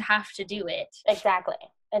going to have to do it. Exactly.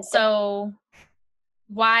 And so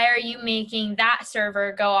why are you making that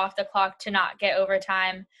server go off the clock to not get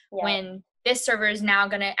overtime when this server is now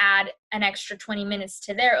going to add an extra 20 minutes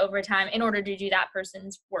to their overtime in order to do that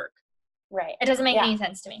person's work? Right. It doesn't make any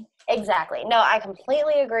sense to me. Exactly. No, I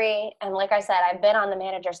completely agree. And like I said, I've been on the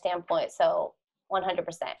manager standpoint, so 100%.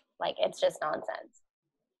 Like, it's just nonsense.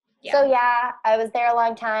 Yeah. So, yeah, I was there a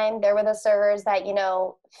long time. There were the servers that, you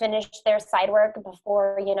know, finished their side work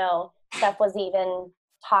before, you know, stuff was even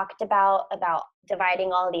talked about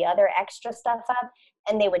dividing all the other extra stuff up,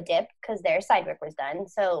 and they would dip because their side work was done.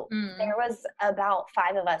 So there was about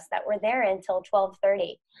 5 of us that were there until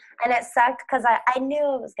 12:30. And it sucked because I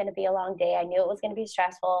knew it was going to be a long day. I knew it was going to be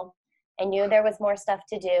stressful. I knew there was more stuff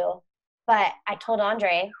to do. But I told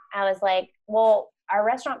Andre, I was like, well, our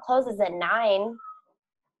restaurant closes at 9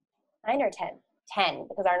 or 10,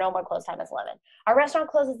 because our normal close time is 11. Our restaurant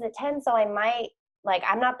closes at 10, so I might, like,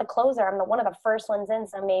 I'm not the closer. I'm one of the first ones in,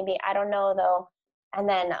 so maybe, I don't know, though. And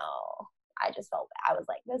then, I just felt, I was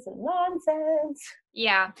like, this is nonsense.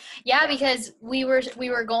 Yeah, because we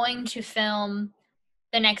were going to film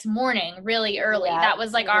the next morning really early. That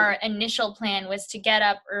was like our initial plan, was to get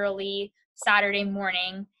up early Saturday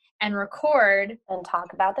morning and record and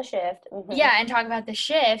talk about the shift. And talk about the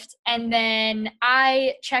shift. And then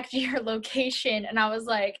I checked your location and I was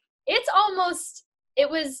like, it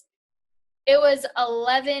was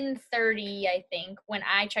 11:30, I think, when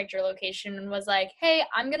I checked your location and was like, hey,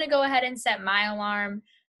 I'm gonna go ahead and set my alarm.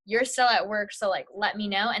 You're still at work, so like let me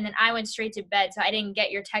know. And then I went straight to bed, so I didn't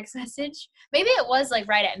get your text message. Maybe it was like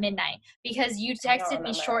right at midnight, because you texted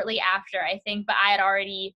me shortly after, I think, but I had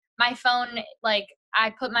already, my phone, like, I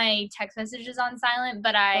put my text messages on silent,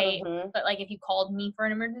 but but like if you called me for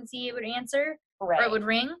an emergency, it would answer or it would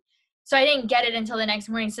ring. So I didn't get it until the next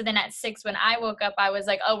morning. So then at 6, when I woke up, I was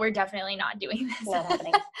like, oh, we're definitely not doing this. Not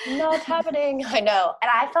happening. Not happening. I know. And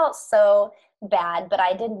I felt so bad, but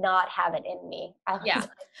I did not have it in me.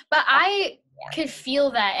 But I could feel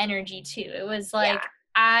that energy too. It was like,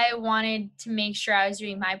 I wanted to make sure I was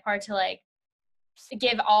doing my part to like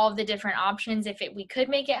give all of the different options if we could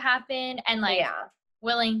make it happen, and like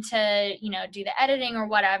willing to, you know, do the editing or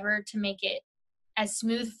whatever to make it as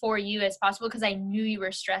smooth for you as possible, because I knew you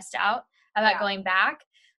were stressed out about going back.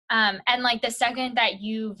 And like the second that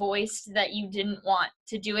you voiced that you didn't want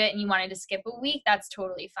to do it and you wanted to skip a week, that's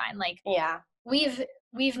totally fine. Like,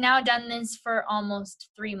 we've now done this for almost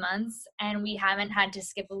 3 months and we haven't had to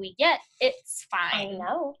skip a week yet. It's fine. I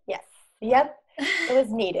know. Yes. Yep. It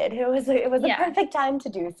was needed. It was a perfect time to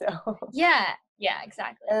do so. Yeah,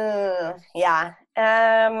 exactly.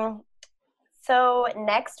 So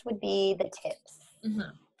next would be the tips.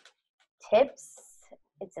 Tips.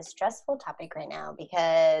 It's a stressful topic right now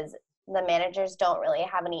because the managers don't really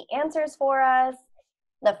have any answers for us.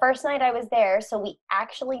 The first night I was there, so we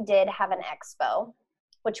actually did have an expo,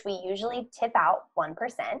 which we usually tip out 1%.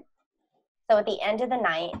 So at the end of the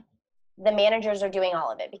night, the managers are doing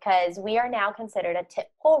all of it because we are now considered a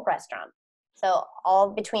tip pool restaurant. So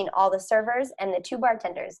all between all the servers and the 2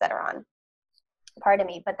 bartenders that are on. Pardon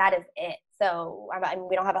me, but that is it. So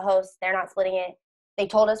we don't have a host. They're not splitting it. They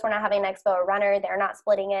told us we're not having an expo or runner. They're not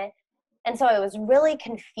splitting it. And so I was really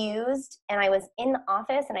confused, and I was in the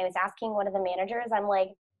office and I was asking one of the managers, I'm like,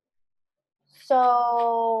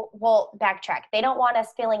 backtrack. They don't want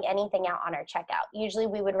us filling anything out on our checkout. Usually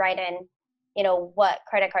we would write in, you know, what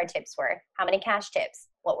credit card tips were, how many cash tips,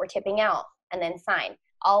 what we're tipping out, and then sign.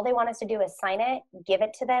 All they want us to do is sign it, give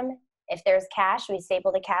it to them. If there's cash, we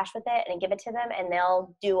staple the cash with it and give it to them, and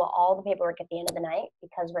they'll do all the paperwork at the end of the night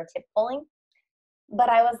because we're tip pulling. But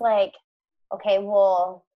I was like, okay,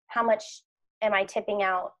 well, how much am I tipping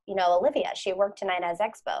out, you know, Olivia? She worked tonight as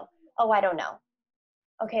expo. Oh, I don't know.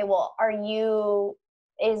 Okay, well,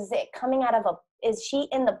 is it coming out of is she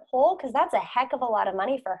in the pool? Because that's a heck of a lot of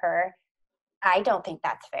money for her. I don't think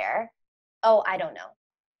that's fair. Oh, I don't know.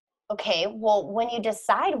 Okay, well, when you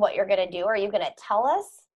decide what you're going to do, are you going to tell us?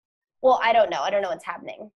 Well, I don't know. I don't know what's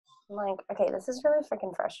happening. I'm like, okay, this is really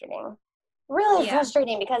freaking frustrating. Really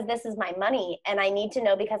frustrating because this is my money and I need to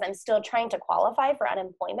know because I'm still trying to qualify for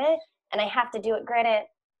unemployment and I have to do it. Granted,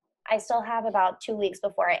 I still have about 2 weeks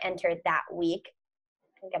before I enter that week.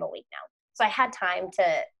 I think I have a week now. So I had time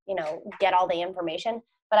to, you know, get all the information,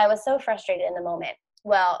 but I was so frustrated in the moment.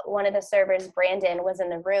 Well, one of the servers, Brandon, was in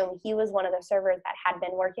the room. He was one of the servers that had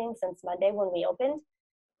been working since Monday when we opened.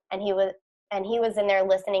 And he was in there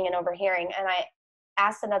listening and overhearing. And I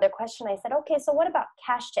asked another question. I said, okay, so what about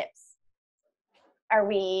cash tips? Are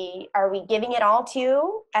we giving it all to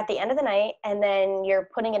you at the end of the night and then you're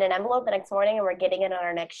putting it in an envelope the next morning and we're getting it on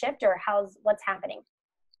our next shift, or what's happening?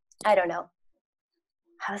 I don't know.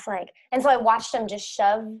 I was like, and so I watched him just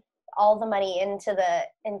shove all the money into the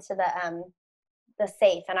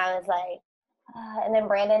safe. And I was like, and then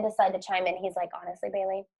Brandon decided to chime in. He's like, honestly,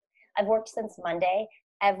 Bailey, I've worked since Monday.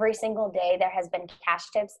 Every single day there has been cash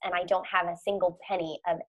tips, and I don't have a single penny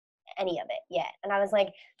of any of it yet. And I was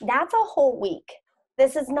like, that's a whole week.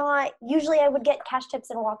 This is not, usually I would get cash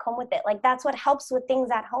tips and walk home with it. Like, that's what helps with things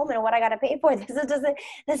at home and what I got to pay for. This doesn't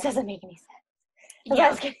make any sense.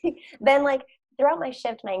 Yeah. Then like throughout my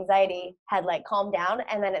shift, my anxiety had like calmed down,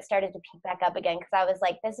 and then it started to peak back up again. Cause I was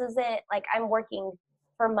like, this isn't like, I'm working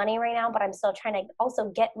for money right now, but I'm still trying to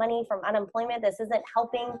also get money from unemployment. This isn't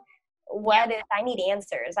helping. I need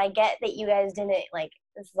answers. I get that you guys didn't, like,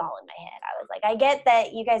 this is all in my head. I was like, I get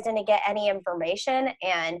that you guys didn't get any information,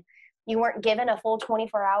 and you weren't given a full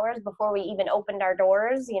 24 hours before we even opened our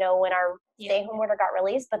doors, you know, when our stay-home order got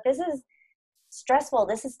released. But this is stressful.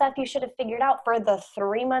 This is stuff you should have figured out for the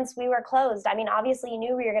 3 months we were closed. I mean, obviously you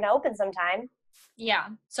knew we were going to open sometime. Yeah.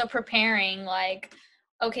 So preparing, like,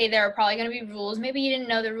 okay, there are probably going to be rules. Maybe you didn't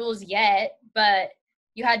know the rules yet, but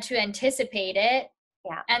you had to anticipate it.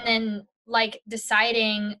 Yeah. And then, like,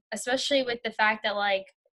 deciding, especially with the fact that, like,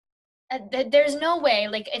 there's no way,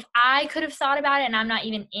 like, if I could have thought about it, and I'm not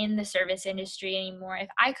even in the service industry anymore, if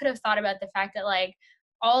I could have thought about the fact that, like,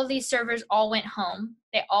 all of these servers all went home,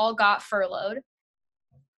 they all got furloughed,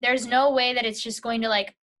 there's no way that it's just going to,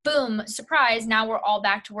 like, boom, surprise, now we're all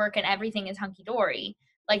back to work and everything is hunky-dory.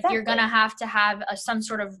 Like, exactly. You're going to have some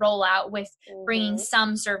sort of rollout with bringing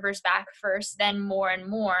some servers back first, then more and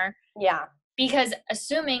more. Yeah. Because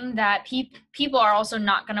assuming that people are also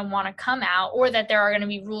not going to want to come out, or that there are going to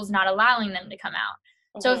be rules not allowing them to come out.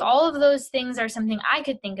 Mm-hmm. So if all of those things are something I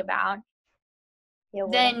could think about,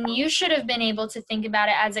 then you should have been able to think about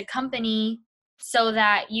it as a company so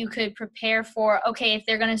that you could prepare for, okay, if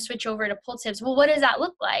they're going to switch over to pull tips, well, what does that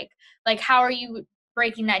look like? Like, how are you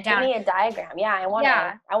breaking that down? Give me a diagram. Yeah, I want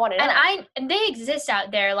to know. And they exist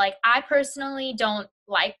out there. Like, I personally don't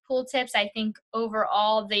like pull tips. I think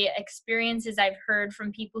overall the experiences I've heard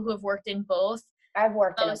from people who have worked in both. I've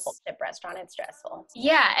worked in a pull tip restaurant. It's stressful.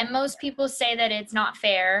 Yeah, and most people say that it's not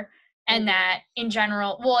fair, and that in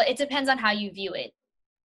general, well, it depends on how you view it.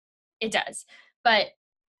 It does. But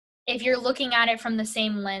if you're looking at it from the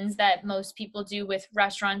same lens that most people do with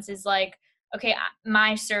restaurants, is like, okay,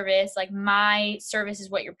 my service is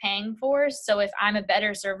what you're paying for. So if I'm a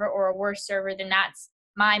better server or a worse server, then that's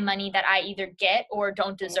my money that I either get or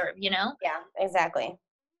don't deserve, you know? Yeah, exactly.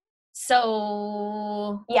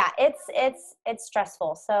 So yeah, it's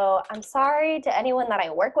stressful. So I'm sorry to anyone that I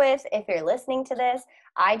work with. If you're listening to this,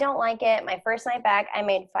 I don't like it. My first night back, I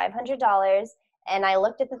made $500, and I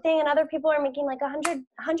looked at the thing, and other people are making like $100.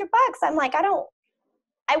 I'm like,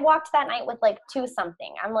 I walked that night with like 2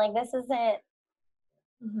 something. I'm like, this isn't,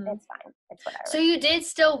 it's fine. It's whatever. So you did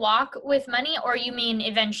still walk with money, or you mean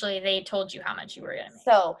eventually they told you how much you were going to make?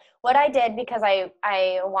 So what I did, because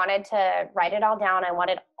I wanted to write it all down, I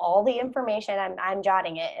wanted all the information, I'm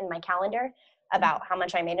jotting it in my calendar about how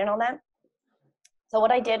much I made and all that. So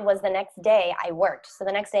what I did was the next day I worked. So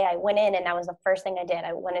the next day I went in, and that was the first thing I did.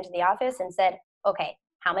 I went into the office and said, okay,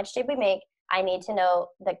 how much did we make? I need to know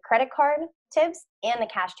the credit card tips and the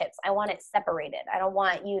cash tips. I want it separated. I don't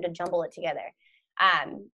want you to jumble it together.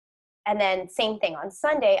 And then same thing on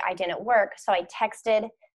Sunday, I didn't work. So I texted,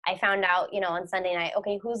 I found out, on Sunday night,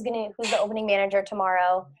 okay, who's the opening manager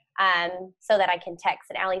tomorrow? So that I can text.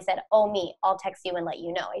 And Allie said, oh, me, I'll text you and let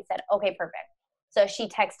you know. I said, okay, perfect. So she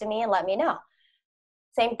texted me and let me know.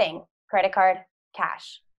 Same thing, credit card,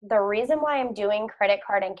 cash. The reason why I'm doing credit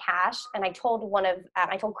card and cash, and I told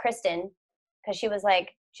Kristen, because she was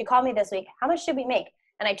like, she called me this week, how much should we make?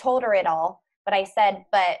 And I told her it all, but I said,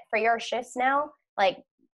 but for your shifts now, like,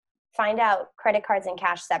 find out credit cards and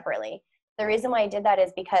cash separately. The reason why I did that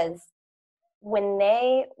is because when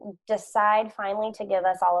they decide finally to give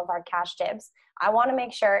us all of our cash tips, I want to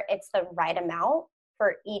make sure it's the right amount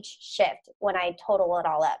for each shift when I total it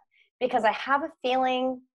all up. Because I have a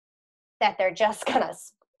feeling that they're just gonna,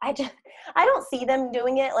 I don't see them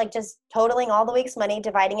doing it, like just totaling all the week's money,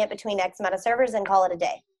 dividing it between X amount of servers, and call it a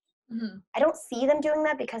day. Mm-hmm. I don't see them doing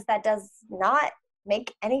that, because that does not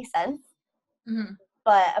make any sense. Mm-hmm.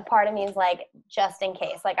 But a part of me is like, just in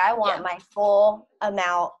case, like, I want my full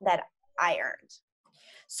amount that I earned.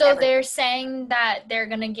 So they're saying that they're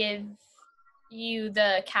gonna give you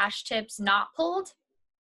the cash tips not pulled?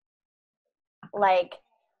 Like,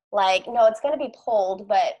 no, it's going to be pulled,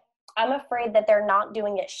 but I'm afraid that they're not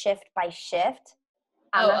doing it shift by shift.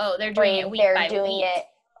 They're doing it week by week.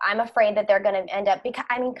 I'm afraid that they're going to end up, because,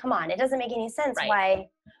 I mean, come on, it doesn't make any sense. Right. Why?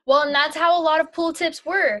 Well, and that's how a lot of pull tips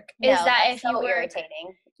work. Is that if you were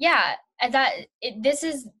irritating. Yeah, and this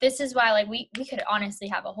is why, like, we could honestly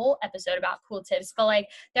have a whole episode about pool tips, but like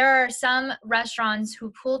there are some restaurants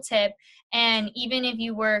who pool tip, and even if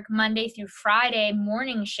you work Monday through Friday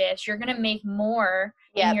morning shifts, you're gonna make more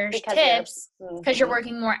in your tips because you're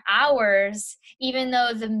working more hours, even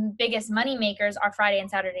though the biggest money makers are Friday and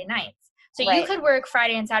Saturday nights. So you could work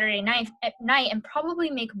Friday and Saturday night at night and probably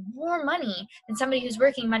make more money than somebody who's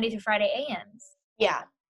working Monday through Friday AMs. Yeah.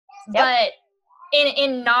 But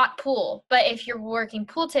in not pool. But if you're working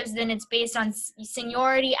pool tips, then it's based on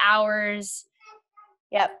seniority, hours,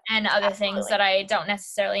 and other things that I don't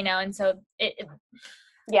necessarily know. And so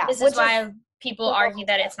this is why people argue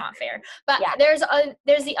that it's not fair. But there's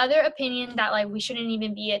the other opinion that like we shouldn't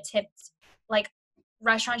even be tipped, like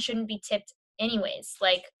restaurants shouldn't be tipped anyways.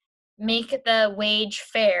 Like make the wage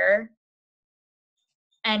fair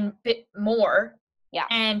and bit more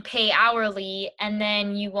and pay hourly, and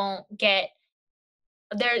then you won't get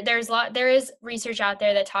there is research out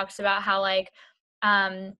there that talks about how like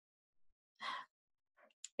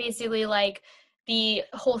basically like the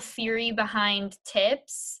whole theory behind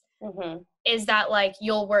tips is that like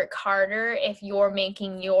you'll work harder if you're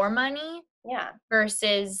making your money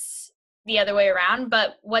versus the other way around.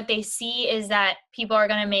 But what they see is that people are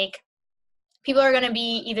going to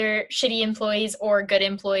be either shitty employees or good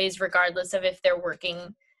employees regardless of if they're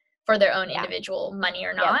working for their own individual money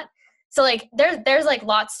or not. So like there's like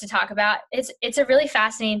lots to talk about. It's a really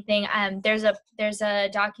fascinating thing. There's a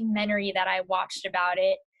documentary that I watched about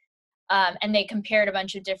it, and they compared a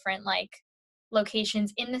bunch of different like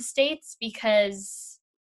locations in the States, because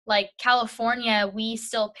like California, we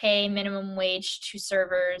still pay minimum wage to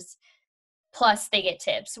servers plus they get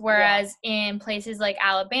tips, whereas in places like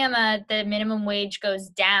Alabama, the minimum wage goes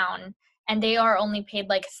down and they are only paid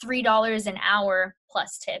like $3 an hour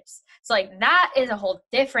plus tips. So like that is a whole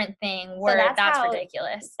different thing where so that's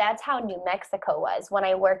ridiculous. That's how New Mexico was. When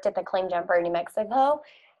I worked at the Claim Jumper in New Mexico,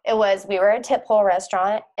 we were a tip hole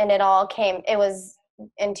restaurant, and it was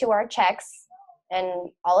into our checks and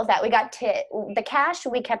all of that. We got the cash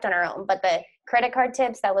we kept on our own, but the credit card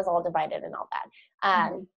tips, that was all divided and all that.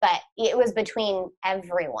 But it was between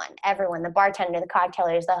everyone, the bartender, the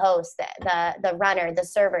cocktailers, the host, the runner, the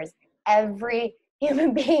servers, every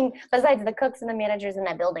human being besides the cooks and the managers in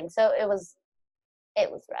that building. So it was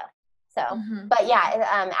rough. So, but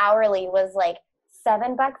yeah, hourly was like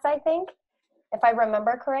 $7, I think, if I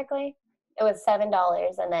remember correctly. It was $7,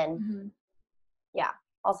 and then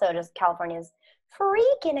also just California's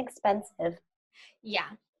freaking expensive.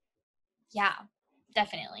 Yeah,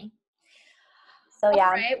 definitely. So yeah.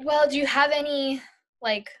 All right. Well, do you have any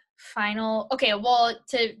like final? Okay. Well,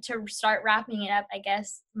 to start wrapping it up, I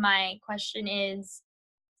guess my question is: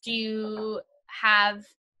 do you have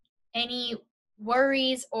any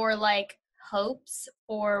worries or like hopes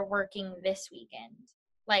for working this weekend?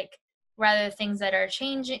 Like whether things that are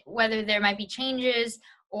changing, whether there might be changes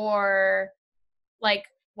or like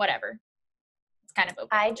whatever. It's kind of open.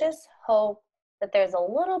 I just hope that there's a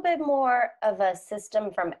little bit more of a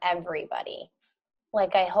system from everybody.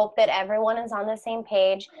 Like, I hope that everyone is on the same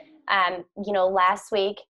page. Last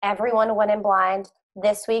week, everyone went in blind.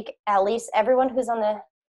 This week, at least everyone who's I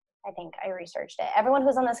think I researched it. Everyone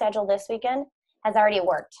who's on the schedule this weekend has already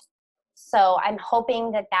worked. So I'm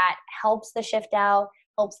hoping that helps the shift out,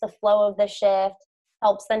 helps the flow of the shift,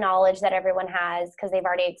 helps the knowledge that everyone has because they've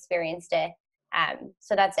already experienced it.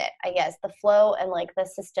 So that's it, I guess, the flow and like the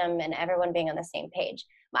system and everyone being on the same page.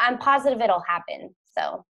 I'm positive it'll happen.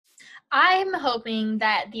 So I'm hoping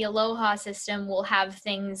that the Aloha system will have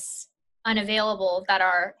things unavailable that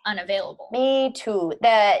are unavailable. Me too.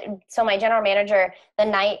 So my general manager, the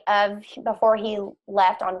night before he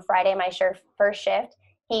left on Friday, my first shift,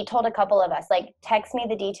 he told a couple of us, like, text me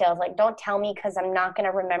the details. Like, don't tell me because I'm not going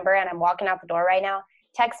to remember and I'm walking out the door right now.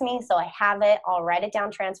 Text me so I have it. I'll write it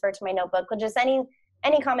down, transfer it to my notebook. With just any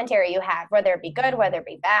commentary you have, whether it be good, whether it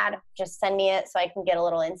be bad, just send me it so I can get a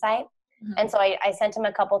little insight. And so I sent him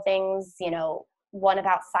a couple things, one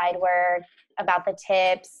about side work, about the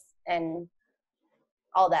tips, and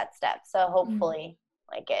all that stuff. So hopefully,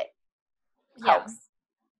 it helps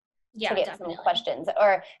to get definitely some questions.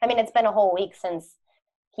 Or, it's been a whole week since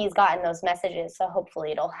he's gotten those messages, so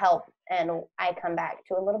hopefully it'll help and I come back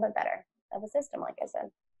to a little bit better of a system, like I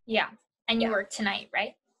said. Yeah. And you work tonight,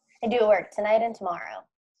 right? I do work tonight and tomorrow.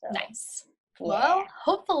 So. Nice. Yeah. Well,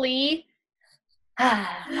 hopefully...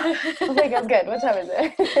 Oh my God, good. What time is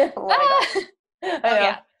it? Oh my God. I know.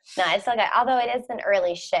 Yeah. No, it's still good. Although it is an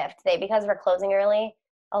early shift today because we're closing early.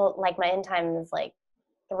 My end time is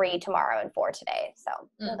 3 tomorrow and 4 today. So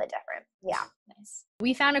a little bit different. Yeah. Nice.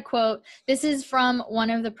 We found a quote. This is from one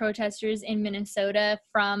of the protesters in Minnesota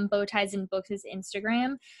from Bow Ties and Books'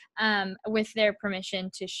 Instagram, with their permission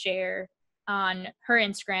to share on her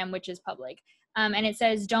Instagram, which is public. And it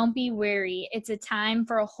says, "Don't be weary. It's a time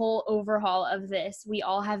for a whole overhaul of this. We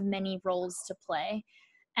all have many roles to play."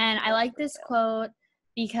 And I like this quote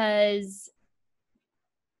because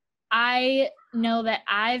I know that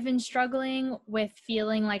I've been struggling with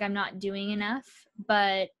feeling like I'm not doing enough,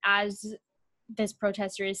 but as this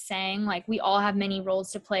protester is saying, like, we all have many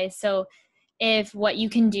roles to play. So if what you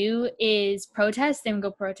can do is protest, then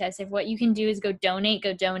go protest. If what you can do is go donate,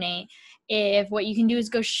 go donate. If what you can do is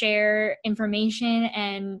go share information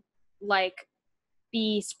and like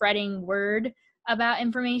be spreading word about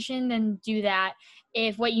information, then do that.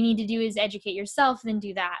 If what you need to do is educate yourself, then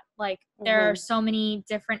do that. Like, there are so many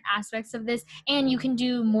different aspects of this, and you can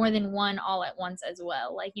do more than one all at once as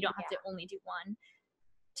well. Like, you don't have to only do one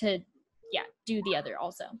to do the other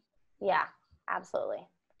also. Yeah, absolutely.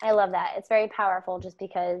 I love that. It's very powerful just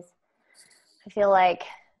because I feel like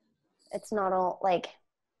it's not all, like,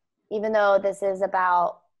 even though this is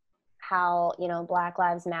about how, you know, Black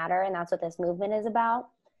Lives Matter, and that's what this movement is about,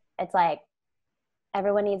 it's like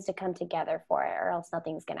everyone needs to come together for it, or else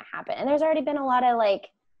nothing's going to happen. And there's already been a lot of, like,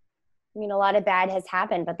 I mean, a lot of bad has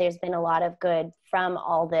happened, but there's been a lot of good from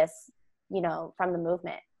all this, you know, from the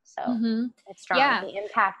movement. So it's strong. Yeah. The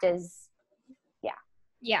impact is,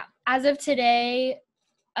 yeah. As of today,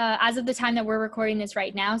 as of the time that we're recording this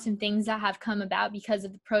right now, some things that have come about because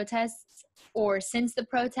of the protests or since the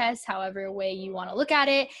protests, however way you want to look at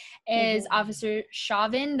it, is Officer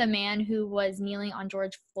Chauvin, the man who was kneeling on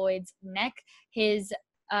George Floyd's neck.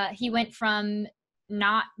 He went from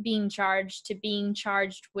not being charged to being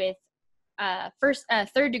charged with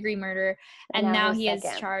third-degree murder, and now he is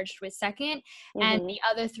charged with second. And the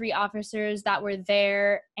other 3 officers that were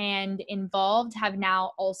there and involved have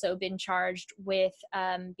now also been charged with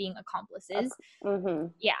being accomplices.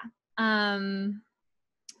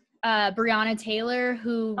 Breonna Taylor,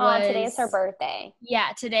 who was... today is her birthday.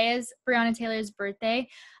 Yeah, today is Breonna Taylor's birthday.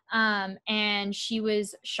 And she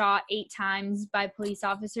was shot 8 times by police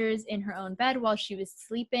officers in her own bed while she was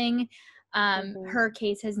sleeping. Her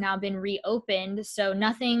case has now been reopened, so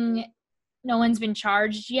no one's been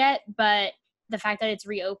charged yet, but the fact that it's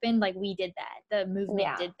reopened, like, we did that. The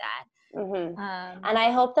movement did that. And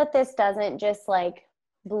I hope that this doesn't just, like,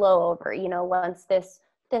 blow over, you know, once this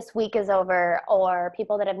week is over, or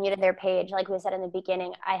people that have muted their page, like we said in the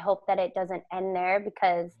beginning, I hope that it doesn't end there,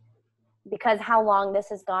 because how long this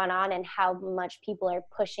has gone on and how much people are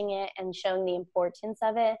pushing it and showing the importance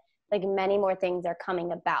of it, like, many more things are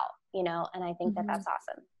coming about, you know, and I think that that's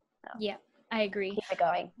awesome. So, yeah, I agree. Keep it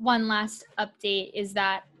going. One last update is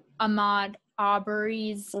that Ahmaud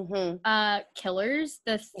Arbery's killers,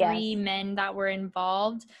 the 3 men that were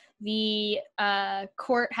involved, the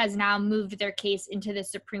court has now moved their case into the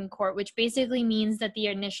Supreme Court, which basically means that the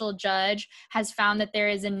initial judge has found that there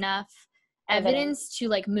is enough evidence to,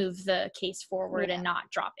 like, move the case forward and not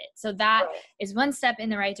drop it. So that is one step in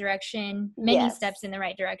the right direction, many steps in the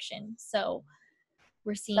right direction. So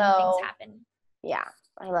we're seeing things happen. Yeah,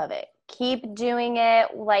 I love it. Keep doing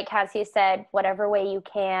it. Like Kassie said, whatever way you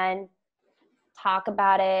can, talk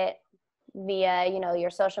about it via, you know, your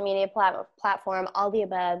social media platform, all the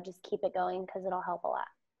above. Just keep it going, because it'll help a lot.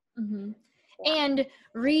 And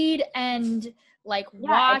read and, like,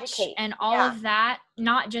 watch educate. And all of that,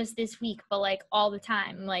 not just this week, but, like, all the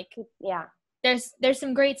time. Like, there's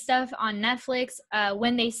some great stuff on Netflix.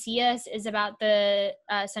 When They See Us is about the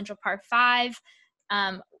Central Park 5.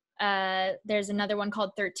 There's another one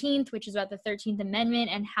called 13th, which is about the 13th Amendment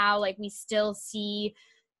and how, like, we still see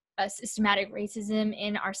systematic racism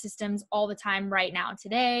in our systems all the time right now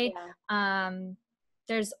today.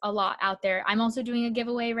 There's a lot out there. I'm also doing a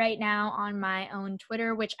giveaway right now on my own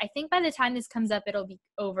Twitter, which I think by the time this comes up, it'll be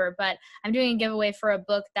over, but I'm doing a giveaway for a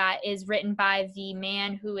book that is written by the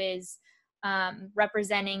man who is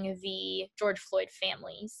representing the George Floyd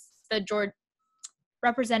families.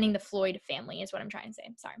 Representing the Floyd family is what I'm trying to say.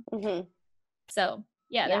 Sorry. So,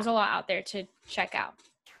 there's a lot out there to check out.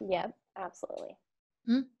 Yep, absolutely.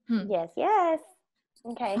 Yes.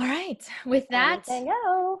 Okay. All right. With that,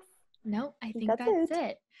 go. no, I think that's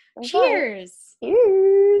it. Cheers.